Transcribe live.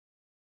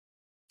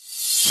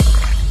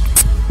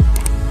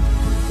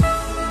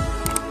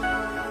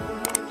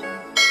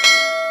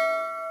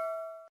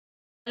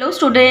Hello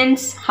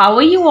students, how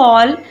are you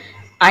all?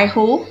 I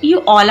hope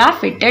you all are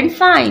fit and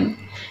fine.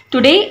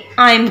 Today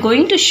I am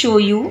going to show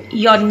you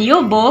your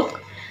new book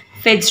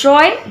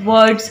Fitzroy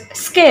Words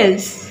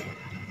Skills.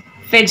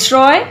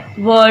 Fitzroy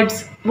Word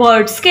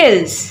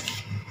Skills.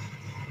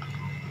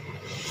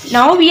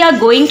 Now we are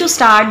going to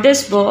start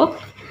this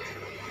book.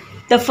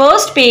 The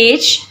first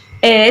page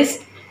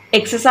is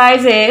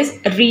exercises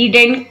read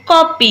and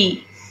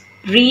copy.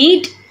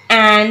 Read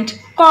and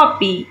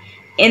copy.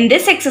 In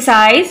this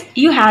exercise,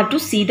 you have to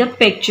see the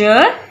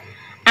picture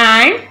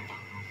and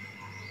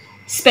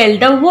spell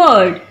the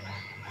word.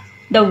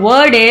 The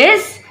word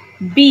is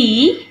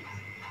B-A-T,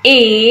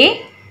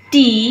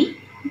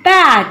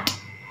 bat.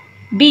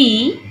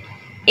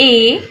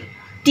 B-A-T,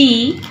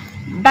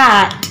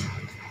 bat.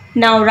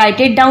 Now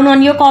write it down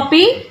on your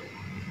copy.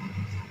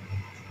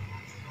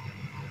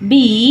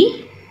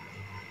 B-A-T,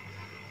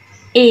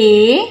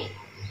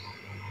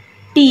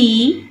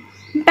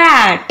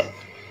 bat.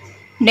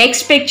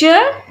 Next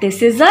picture,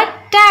 this is a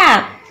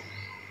tap.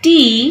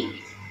 T-A-P,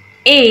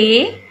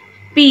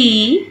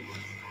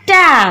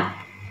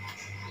 tap.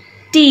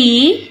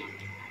 T-A-P,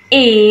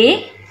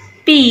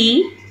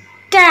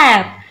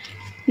 tap.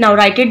 Now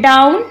write it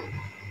down.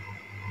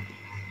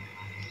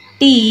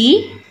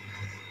 T-A-P,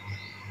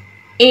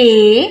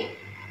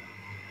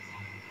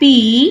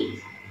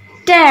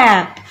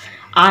 tap.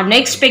 Our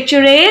next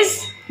picture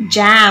is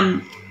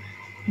jam.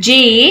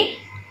 J-A-M,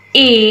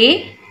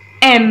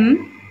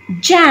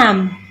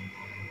 jam.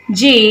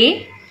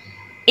 J-A-M,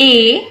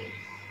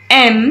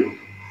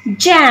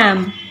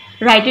 jam.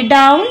 Write it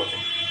down.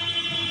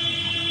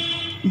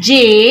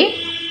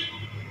 J-A-M,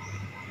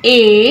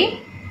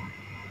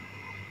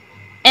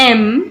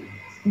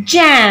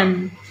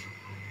 jam.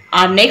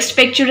 Our next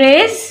picture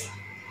is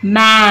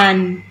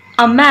man.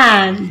 A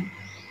man.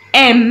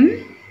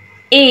 M-A-N,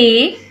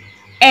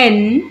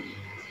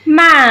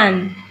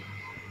 man.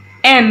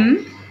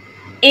 M-A-N,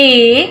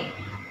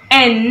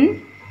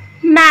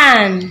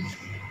 man.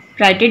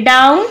 Write it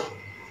down.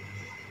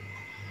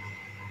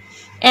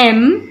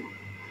 M-A-N,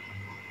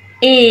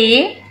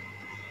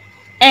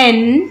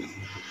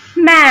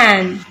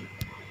 man.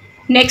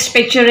 Next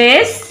picture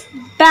is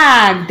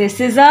bag. This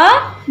is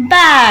a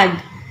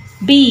bag.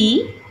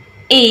 B-A-G,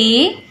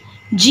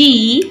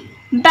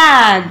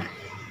 bag.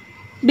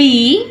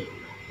 B-A-G,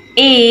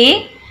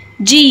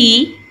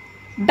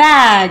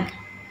 bag.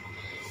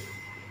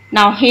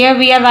 Now here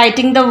we are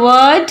writing the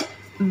word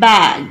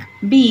bag.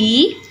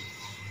 B-A-G,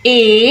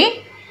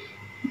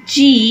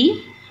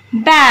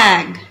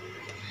 bag.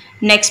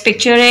 Next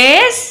picture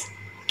is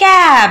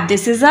cap.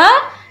 This is a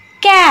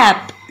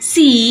cap.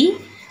 C-A-P,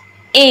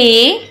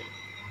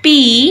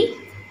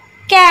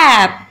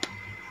 cap.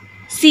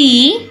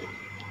 C-A-P,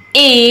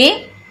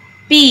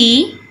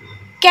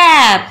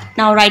 cap.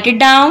 Now write it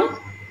down.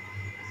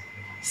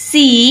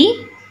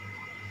 C-A-P,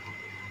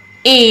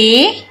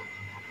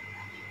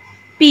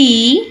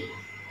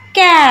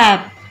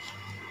 cap.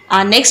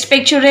 Our next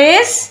picture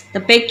is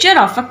the picture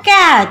of a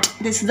cat.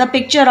 This is the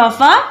picture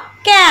of a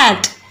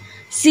cat.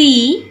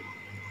 C-A-T,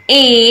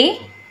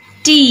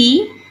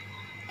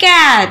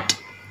 cat.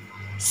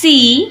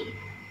 C-A-T,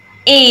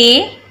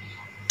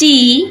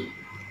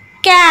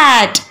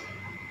 cat.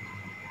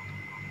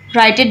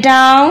 Write it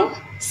down.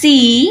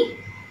 C-A-T,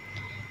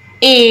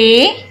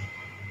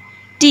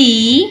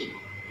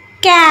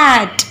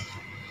 cat.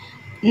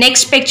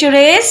 Next picture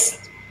is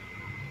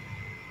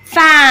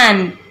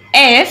fan.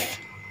 F-A-N,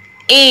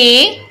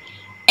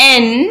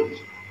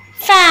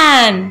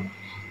 fan.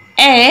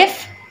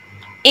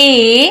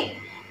 F-A-N,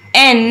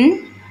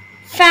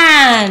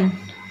 fan.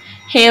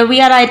 Here we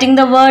are writing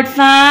the word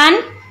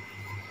fan.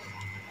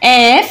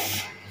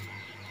 F-A-N,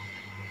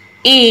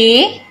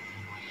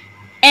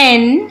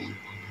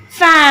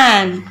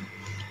 fan.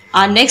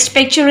 Our next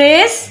picture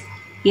is,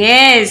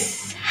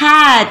 yes,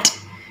 hat.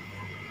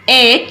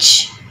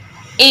 H-A-T,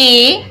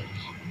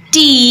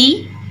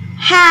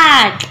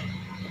 hat.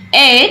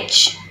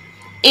 H-A-T,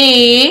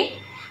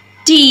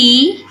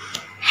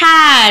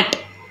 hat.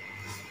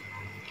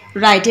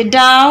 Write it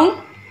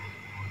down.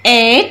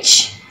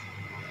 H-A-T,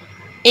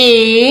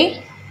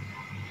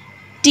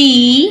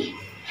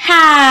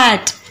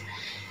 hat.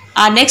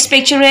 Our next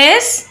picture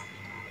is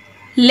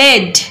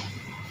lid.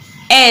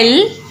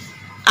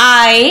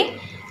 L-I-D,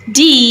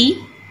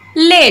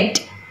 lid.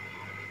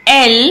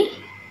 L-I-D,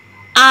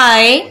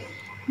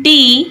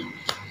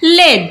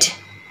 lid.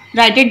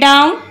 Write it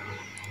down.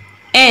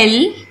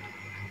 L-I-D,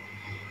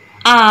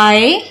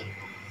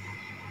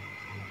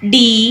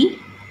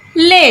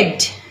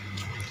 lid.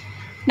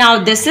 Now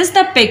this is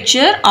the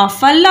picture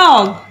of a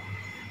log.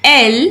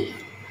 L-O-G,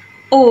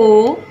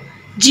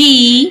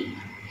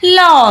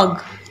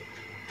 log.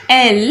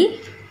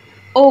 L-O-G,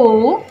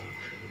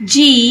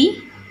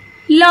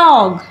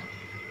 log.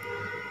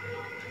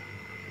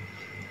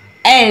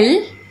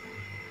 L-O-G,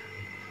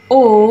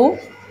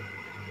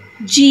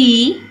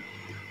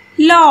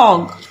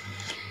 log.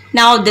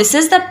 Now this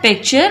is the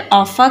picture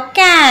of a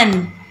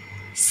can.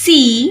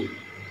 C-A-N,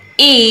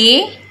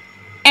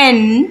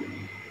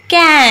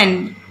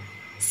 can.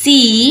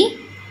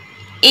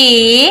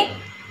 C-A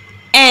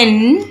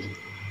N,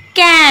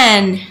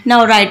 can.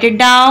 Now write it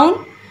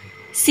down.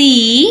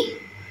 C,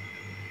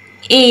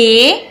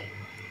 A,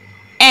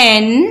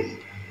 N,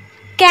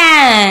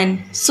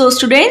 can. So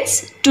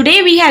students,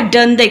 today we have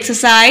done the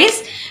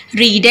exercise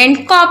read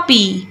and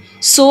copy.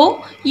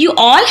 So you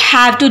all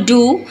have to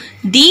do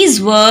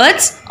these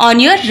words on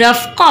your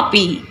rough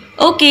copy.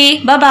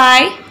 Okay,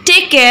 bye-bye.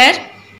 Take care.